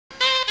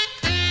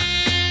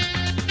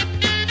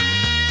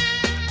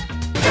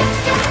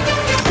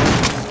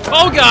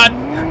Oh god!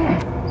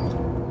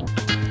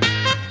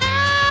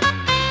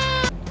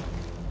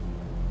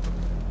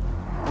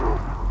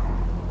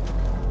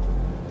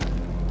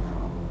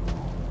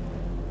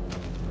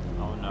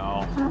 Oh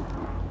no.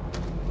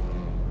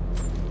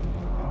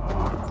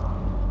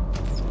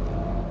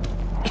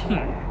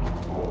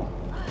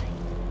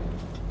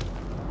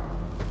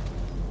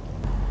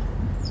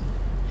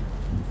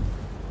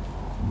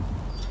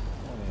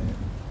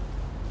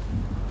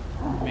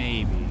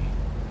 Maybe.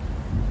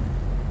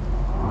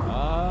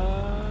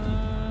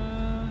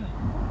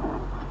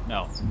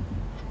 No.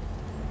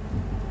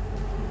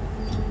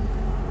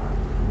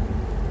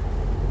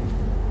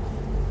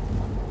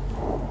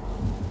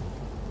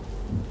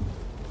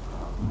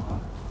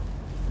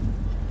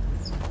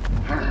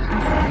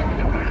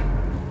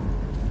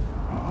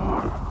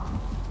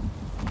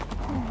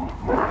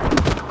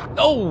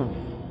 Oh!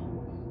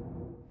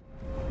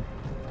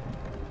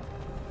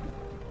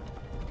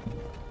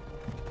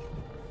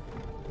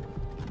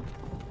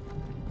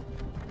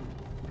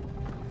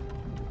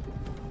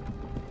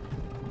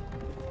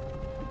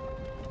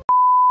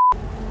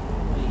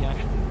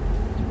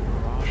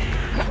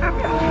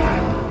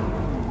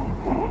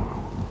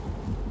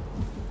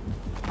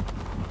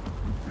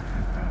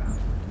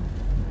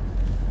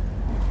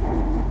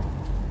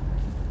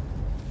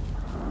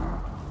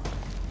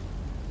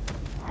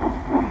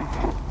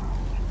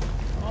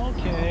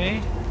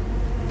 Okay.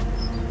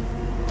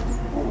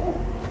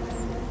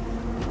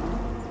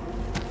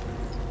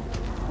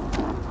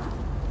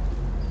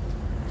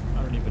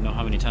 I don't even know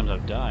how many times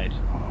I've died.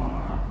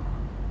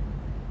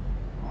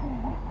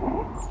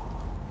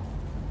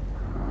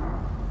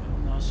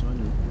 Not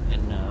soon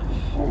enough.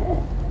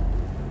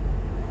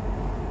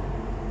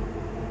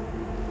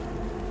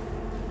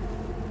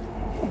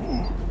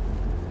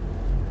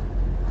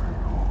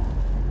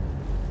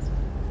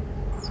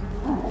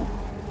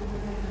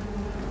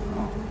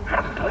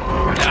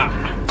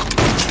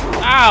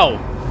 Ow!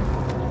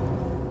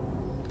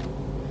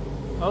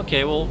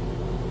 Okay, well,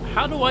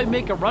 how do I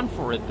make a run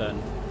for it then?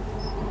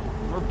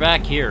 We're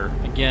back here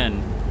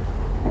again.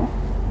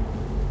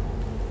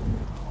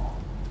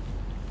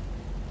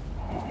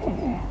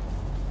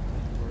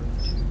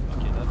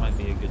 Okay, that might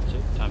be a good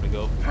time to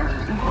go.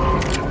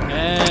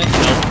 And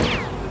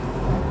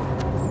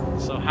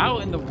nope. So how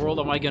in the world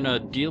am I gonna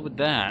deal with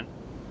that?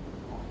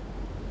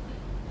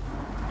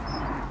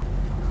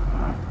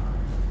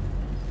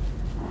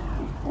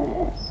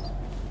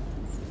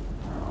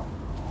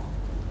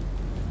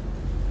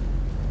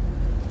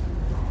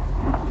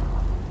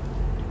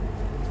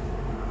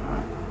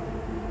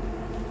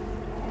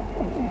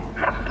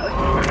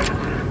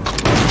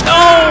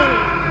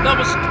 That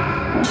was...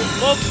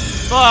 Well,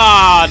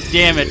 ah,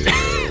 damn it.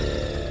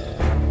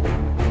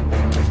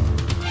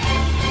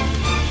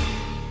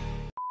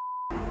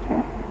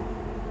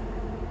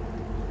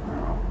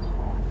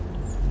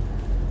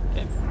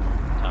 Okay,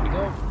 time to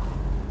go.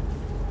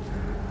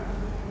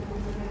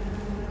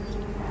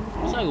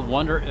 I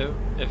wonder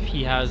if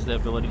he has the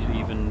ability to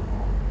even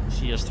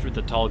see us through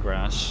the tall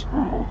grass.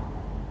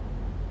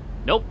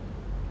 Nope.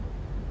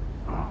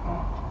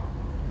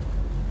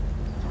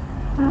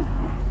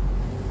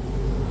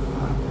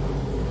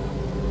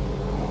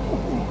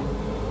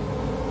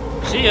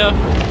 See ya.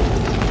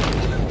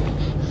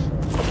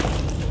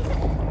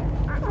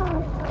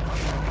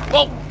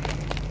 Whoa.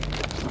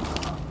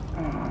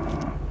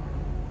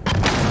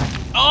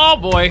 Oh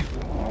boy.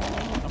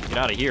 Get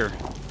out of here.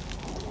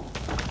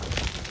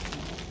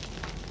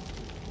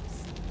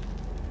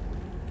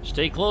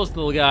 Stay close,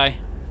 little guy.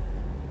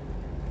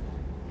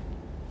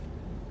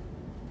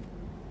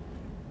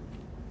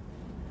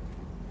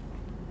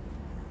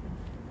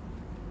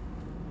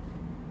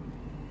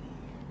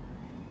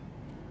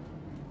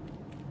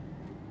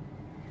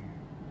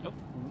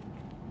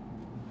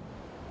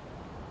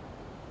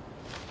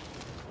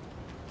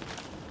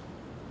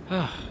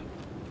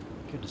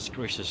 Goodness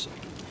gracious.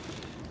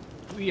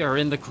 We are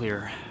in the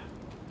clear.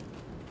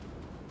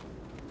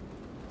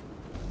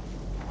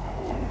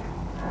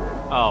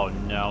 Oh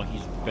no,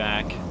 he's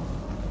back.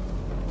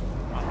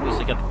 Well, at least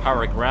I got the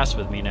power of grass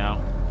with me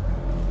now.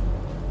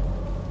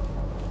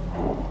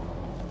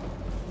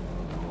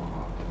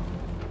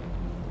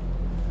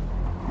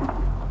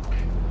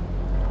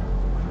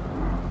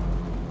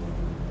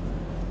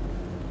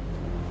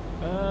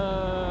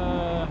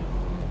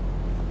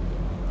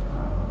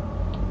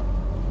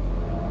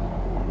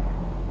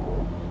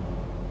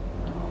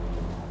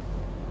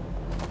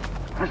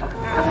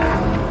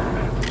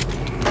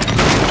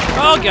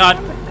 Oh god!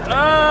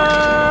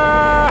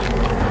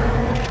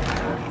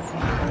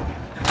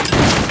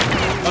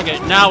 Okay,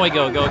 now we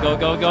go, go, go,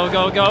 go, go,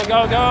 go, go,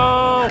 go,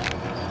 go!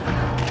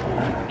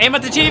 Aim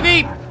at the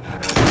TV!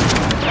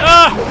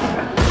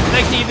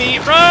 Next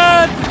TV,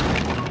 run!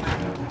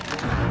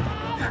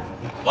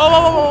 Whoa,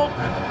 whoa, whoa, whoa!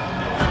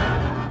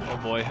 Oh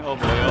boy, oh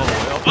boy, oh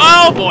boy,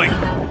 oh boy!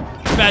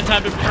 Bad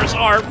time to press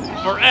R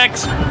or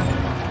X.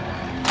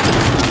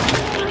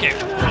 Okay.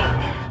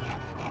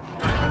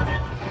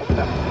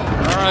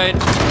 Alright.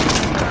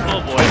 Oh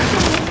boy.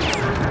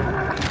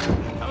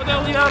 How the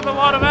hell do you have a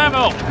lot of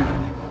ammo?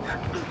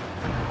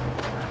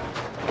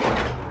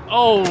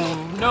 Oh,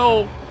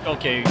 no!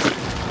 Okay,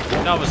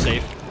 that was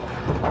safe.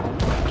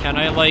 Can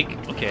I,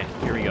 like... Okay,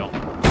 here we go.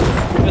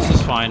 This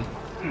is fine.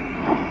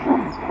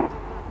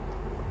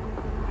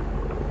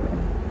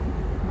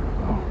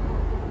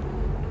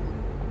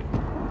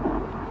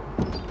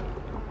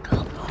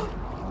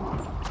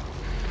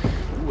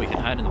 Ooh, we can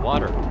hide in the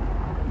water.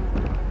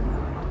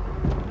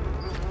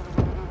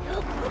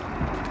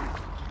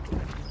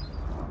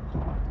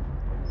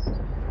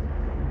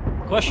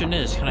 Question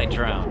is, can I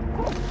drown?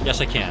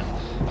 Yes, I can.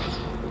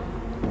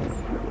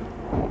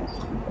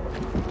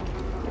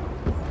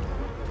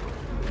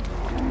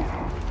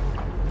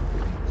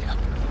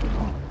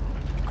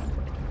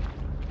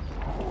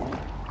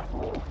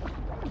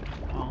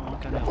 Oh,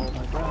 can I hold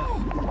my breath?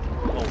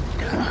 Oh.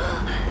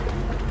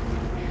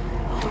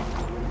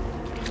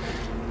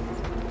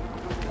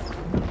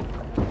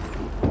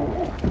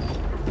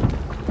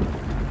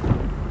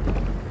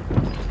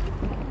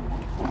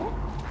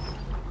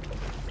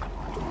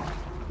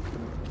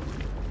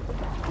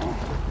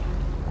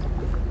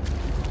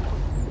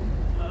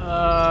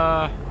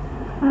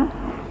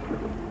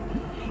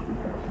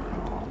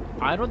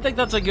 I don't think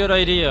that's a good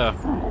idea.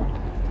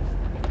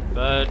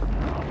 But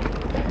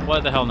why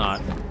the hell not?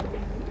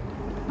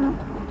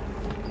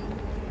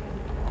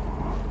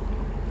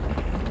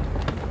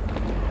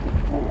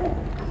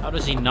 How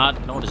does he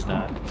not notice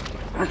that?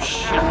 Oh,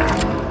 shit.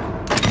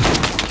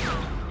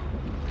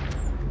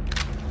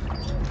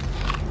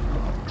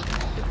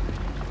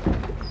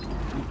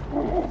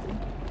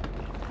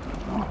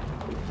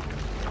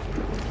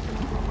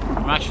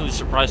 I'm actually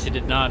surprised he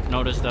did not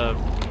notice the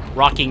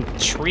rocking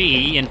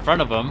tree in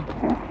front of him.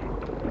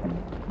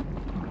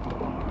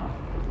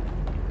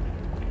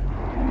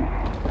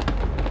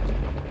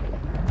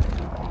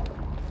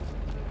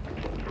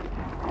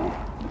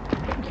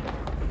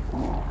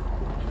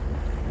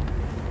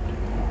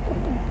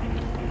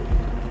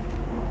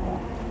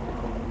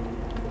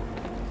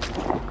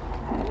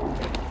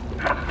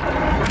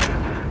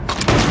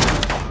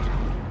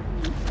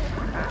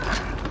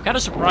 Kind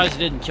of surprised he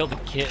didn't kill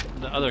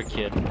the other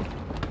kid.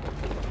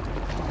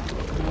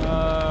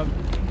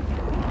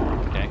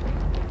 Okay.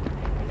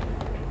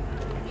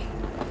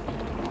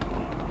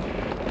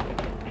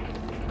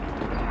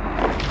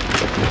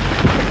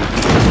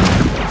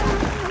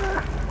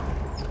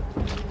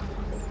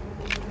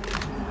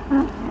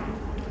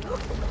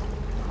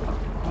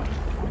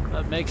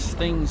 That makes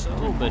things a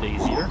little bit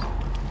easier.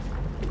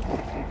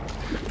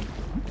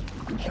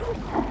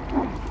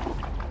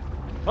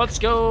 Let's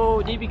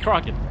go, Davy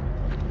Crockett.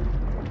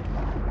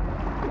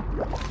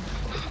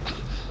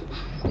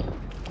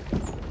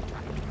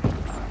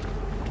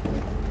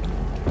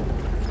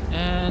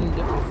 And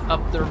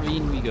up the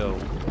ravine we go.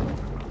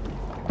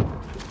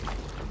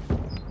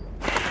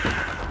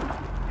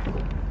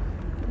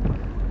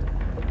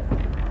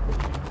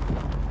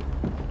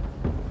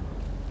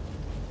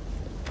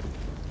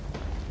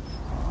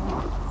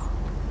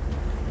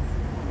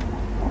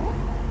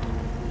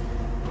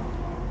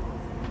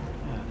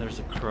 Yeah, there's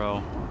a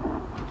crow.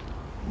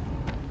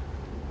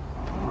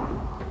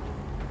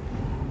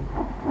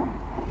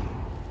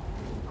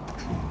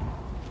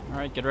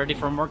 Alright, get ready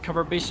for more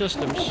cover-based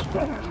systems.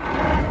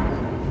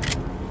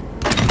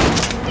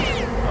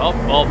 Oh,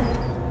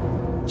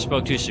 well,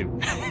 spoke too soon.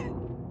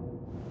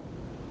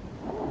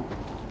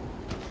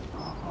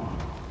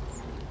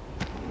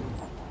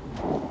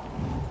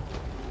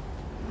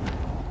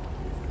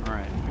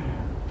 Alright.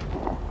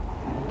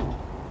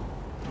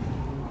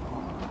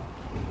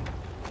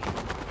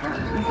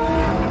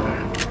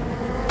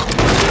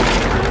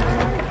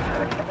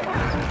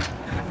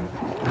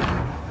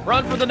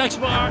 Run for the next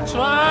one!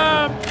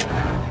 Swap!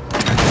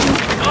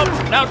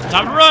 Oh, now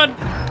time to run!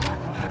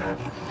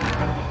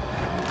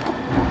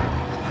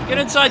 Get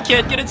inside,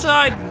 kid! Get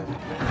inside!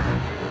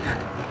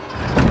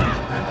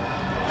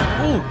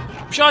 Ooh!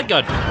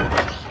 Shotgun!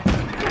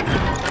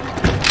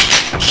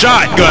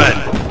 Shotgun!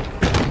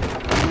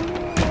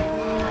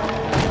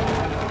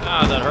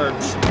 Ah, that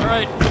hurts.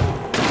 Alright.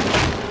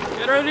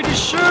 Get ready to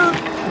shoot!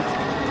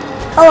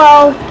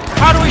 Hello.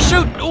 How do we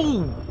shoot?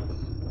 Ooh!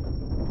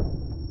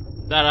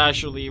 That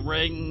actually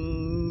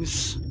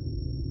rings.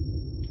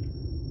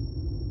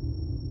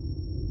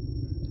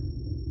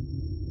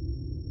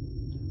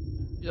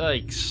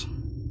 Yikes.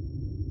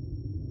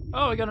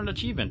 Oh, I got an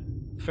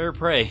achievement. Fair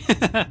prey.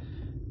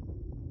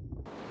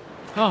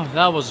 Oh,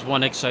 that was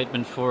one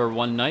excitement for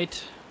one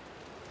night.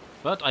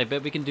 But I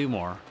bet we can do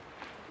more.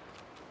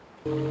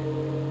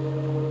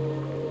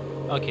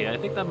 Okay, I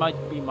think that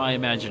might be my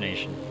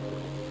imagination.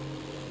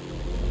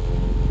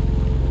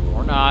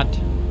 Or not.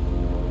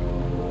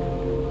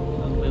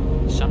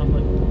 It sounded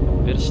like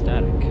a bit of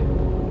static.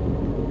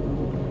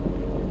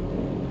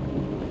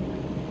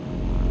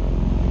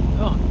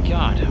 Oh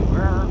god,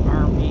 where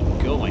are we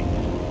going?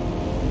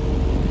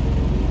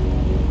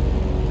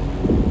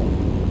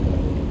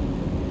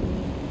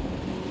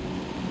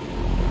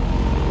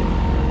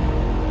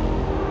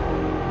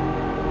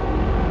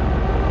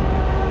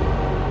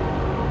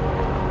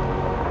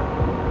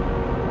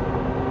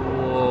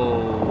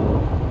 Whoa.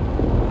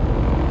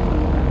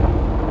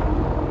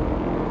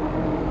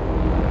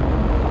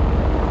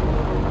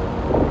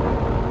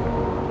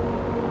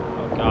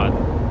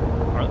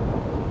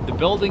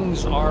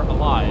 buildings are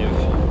alive.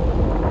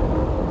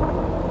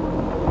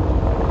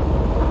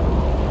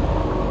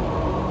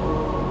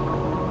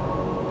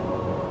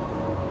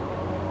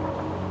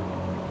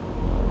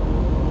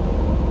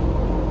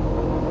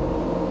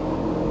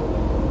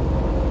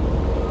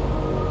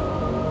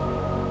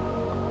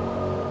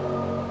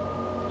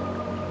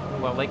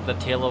 Ooh, I like the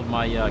tail of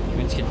my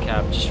coonskin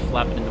cap just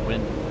flapping in the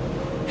wind.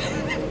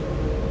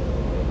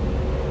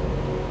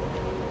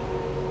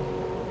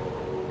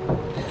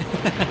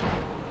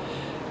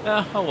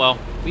 Oh well,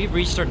 we've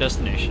reached our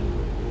destination.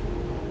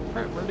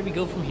 Where do we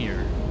go from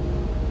here?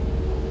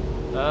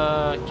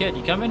 Kid,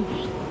 you coming?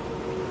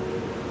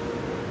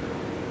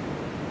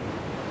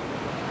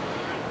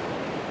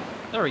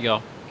 There we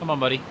go. Come on,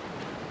 buddy.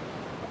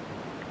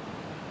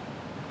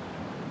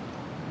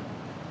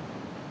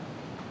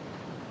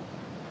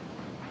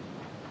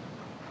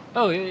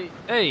 Oh,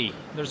 hey,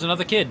 there's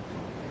another kid.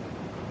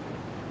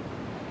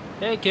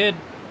 Hey, kid.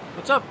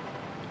 What's up?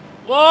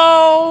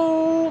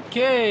 Whoa!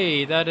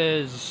 Okay, that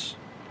is...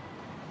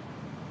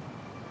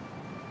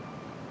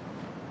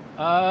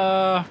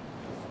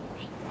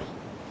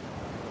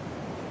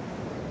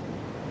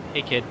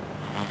 Hey, kid.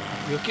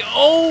 You okay?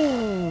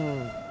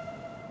 Oh!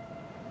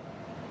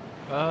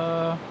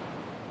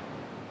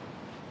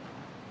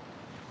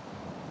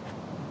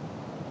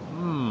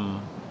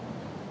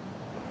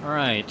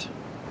 Alright.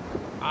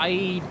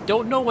 I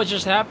don't know what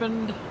just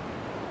happened.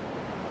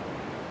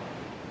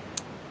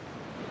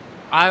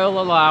 I'll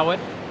allow it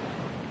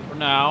for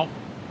now.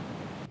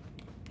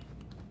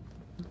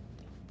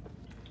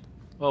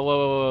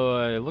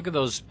 Whoa, look at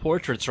those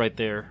portraits right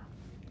there.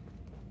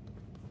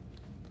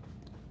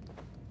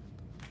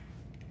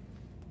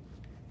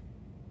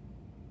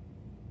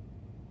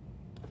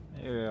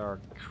 They are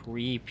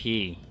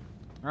creepy.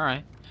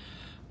 Alright.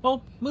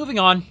 Well, moving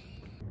on.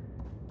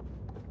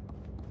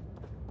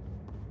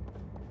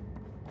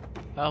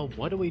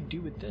 What do we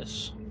do with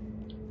this?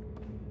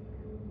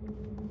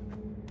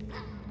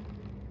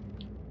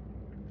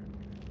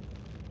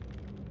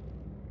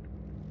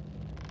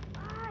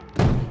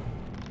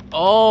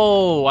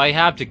 Oh, I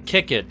have to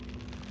kick it.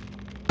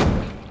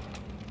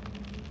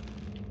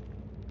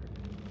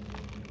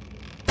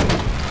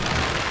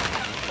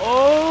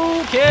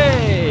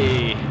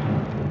 Okay.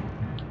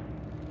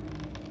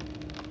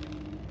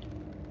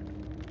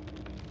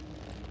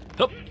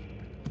 Hup.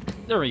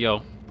 There we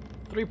go.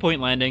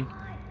 3-point landing.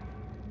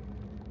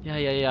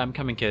 Yeah, I'm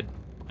coming, kid.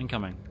 I'm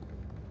coming.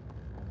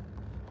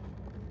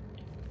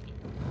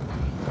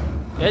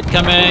 It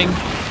coming.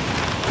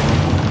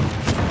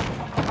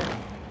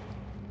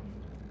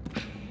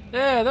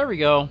 Yeah, there we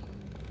go.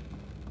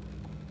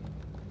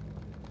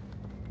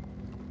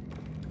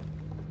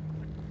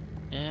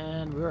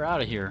 And we're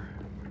out of here.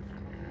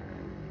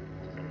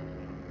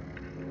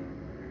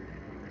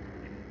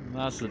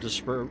 That's a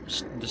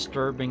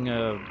disturbing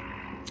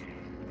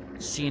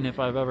scene if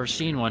I've ever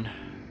seen one.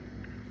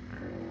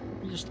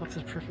 You just left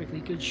this perfectly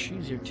good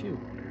shoes here too.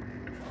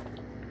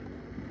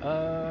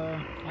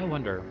 I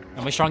wonder.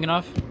 Am I strong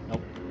enough?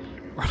 Nope.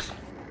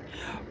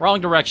 Wrong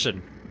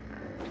direction.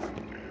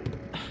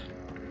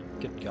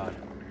 Good God.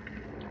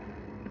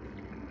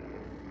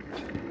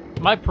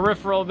 My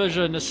peripheral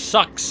vision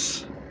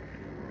sucks.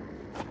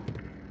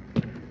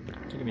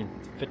 Can't even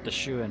fit the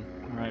shoe in.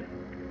 Alright.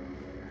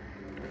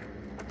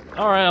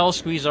 Alright, I'll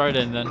squeeze right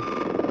in then.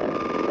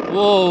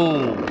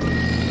 Whoa!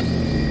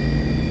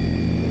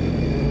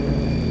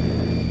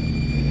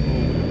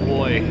 Oh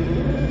boy.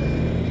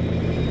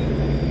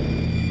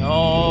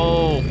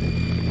 No!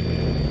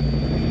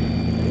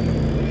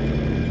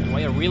 Do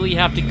I really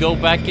have to go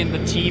back in the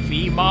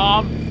TV,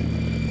 Mom?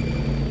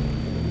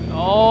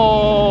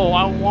 Oh,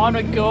 I want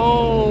to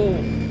go.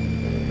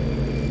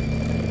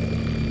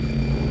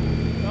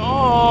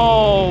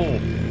 No.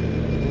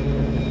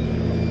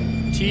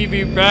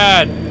 TV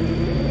bad.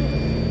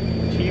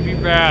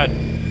 TV bad.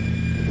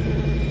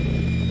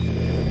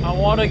 I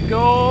want to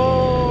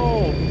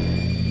go.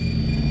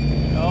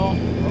 No.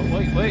 Oh,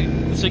 wait.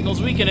 The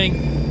signal's weakening.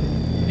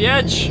 The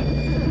edge.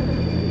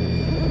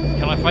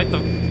 Can I fight the...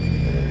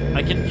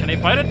 Can I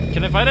fight it?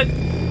 Can I fight it?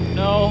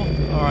 No.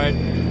 All right.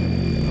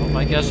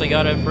 I guess I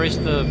gotta embrace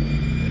the...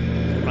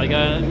 I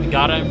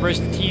gotta embrace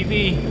the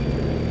TV.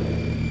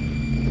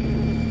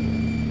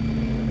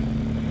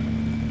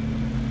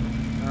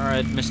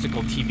 Alright,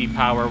 mystical TV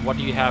power, what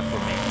do you have for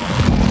me?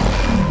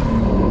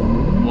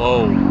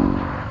 Whoa.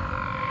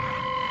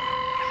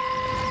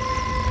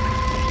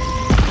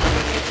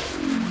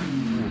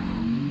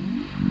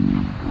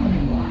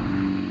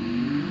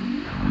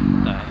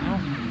 What the hell?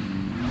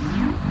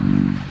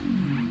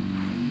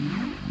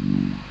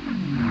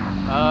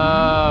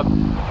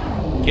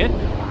 Kid?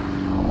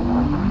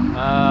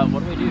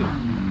 What do we do?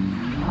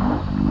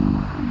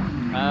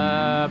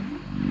 Up.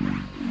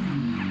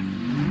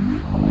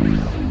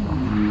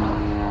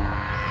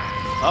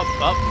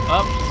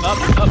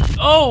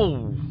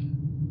 Oh!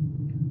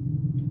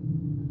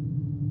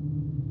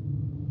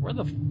 Where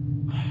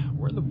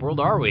the world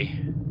are we?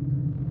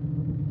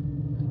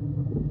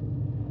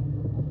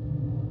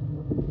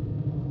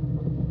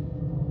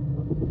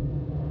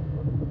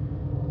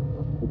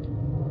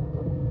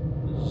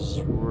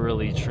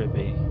 really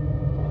trippy.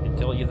 I can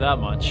tell you that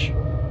much.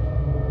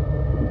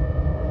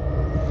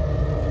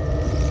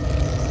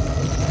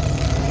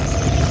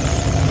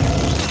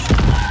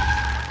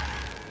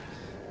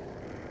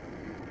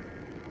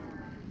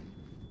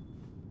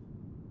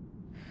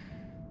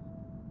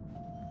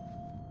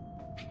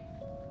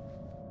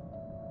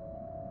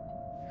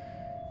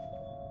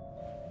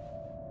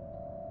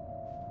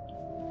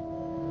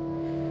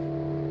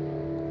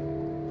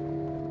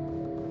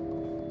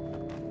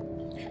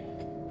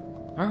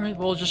 Alright,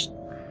 well, just...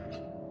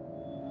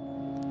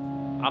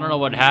 I don't know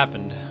what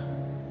happened.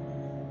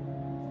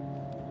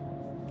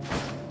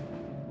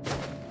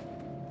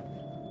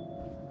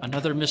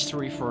 Another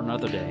mystery for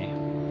another day.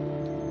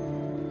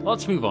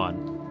 Let's move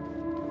on.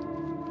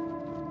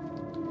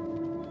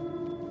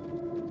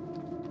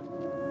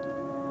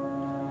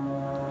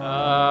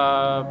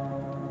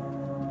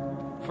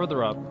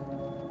 Further up.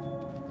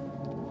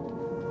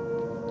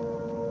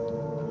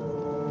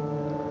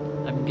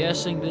 I'm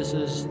guessing this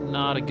is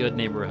not a good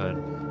neighborhood.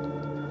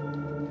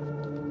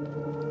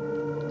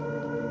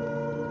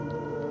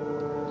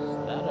 Is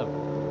that a...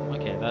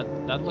 Okay,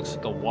 that looks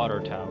like a water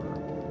tower.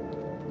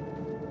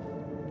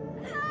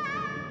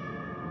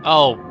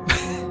 Oh.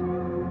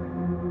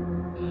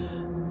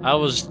 I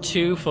was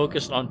too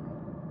focused on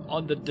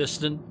the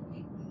distant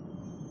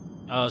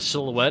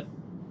silhouette.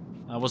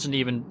 I wasn't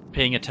even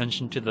paying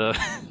attention to the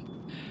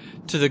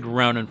to the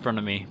ground in front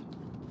of me.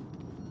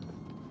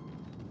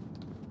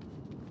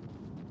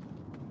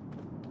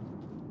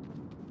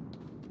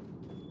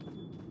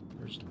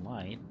 There's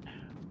light.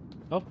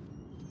 Oh.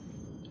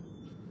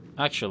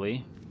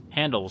 Actually,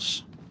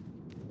 handles.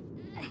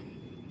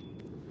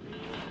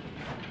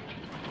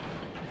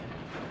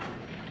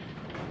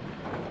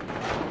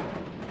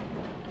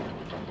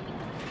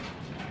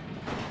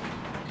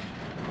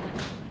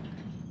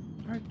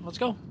 Alright, let's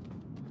go.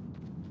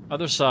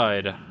 Other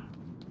side.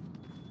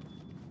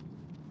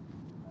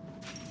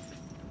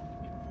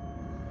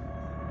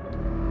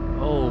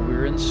 Oh,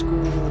 we're in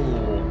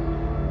school.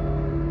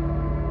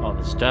 Oh,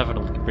 this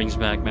definitely brings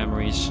back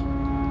memories.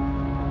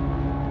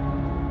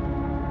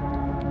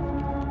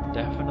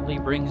 Definitely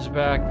brings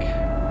back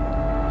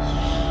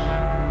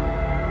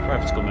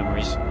private school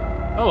memories.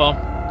 Oh well.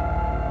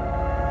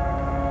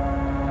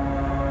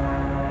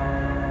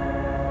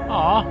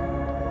 Aw.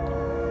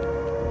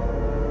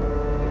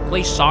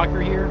 Play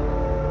soccer here?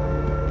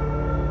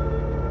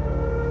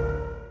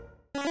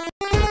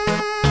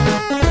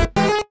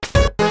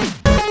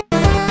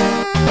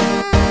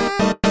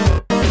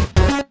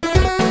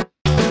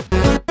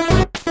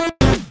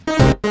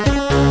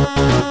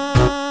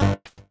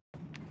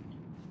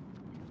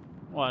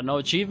 What, no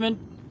achievement?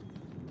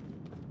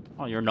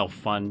 Oh, you're no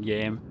fun,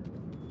 game.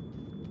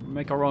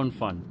 Make our own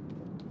fun.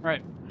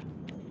 Alright.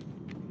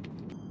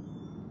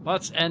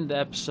 Let's end the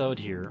episode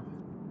here.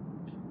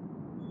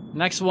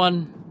 Next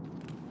one,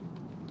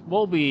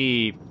 we'll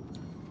be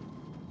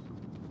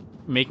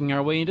making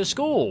our way into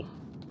school.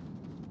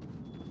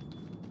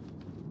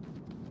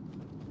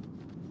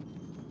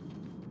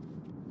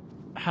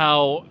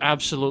 How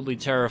absolutely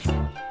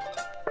terrifying.